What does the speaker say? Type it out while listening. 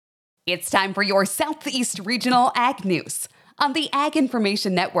It's time for your Southeast Regional Ag News. On the Ag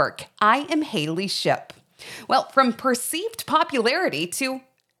Information Network, I am Haley Ship. Well, from perceived popularity to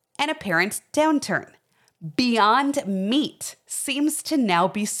an apparent downturn, Beyond Meat seems to now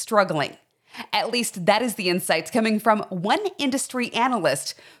be struggling. At least that is the insights coming from one industry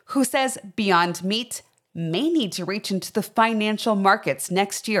analyst who says Beyond Meat may need to reach into the financial markets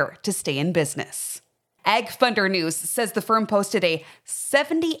next year to stay in business. Ag Funder News says the firm posted a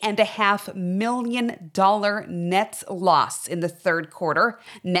 $70.5 million net loss in the third quarter.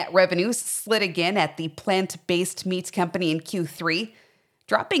 Net revenues slid again at the plant-based meat company in Q3,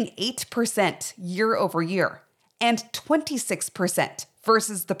 dropping 8% year over year and 26%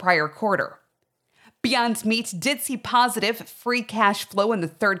 versus the prior quarter. Beyond Meat did see positive free cash flow in the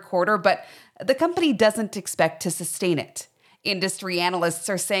third quarter, but the company doesn't expect to sustain it. Industry analysts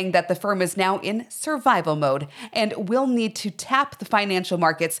are saying that the firm is now in survival mode and will need to tap the financial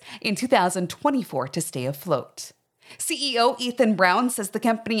markets in 2024 to stay afloat. CEO Ethan Brown says the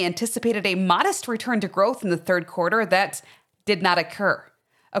company anticipated a modest return to growth in the third quarter that did not occur.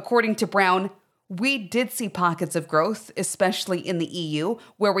 According to Brown, we did see pockets of growth, especially in the EU,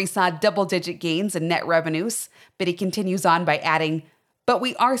 where we saw double-digit gains in net revenues, but he continues on by adding, but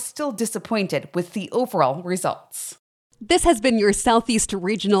we are still disappointed with the overall results. This has been your Southeast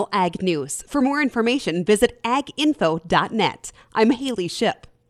Regional Ag News. For more information, visit aginfo.net. I'm Haley Ship.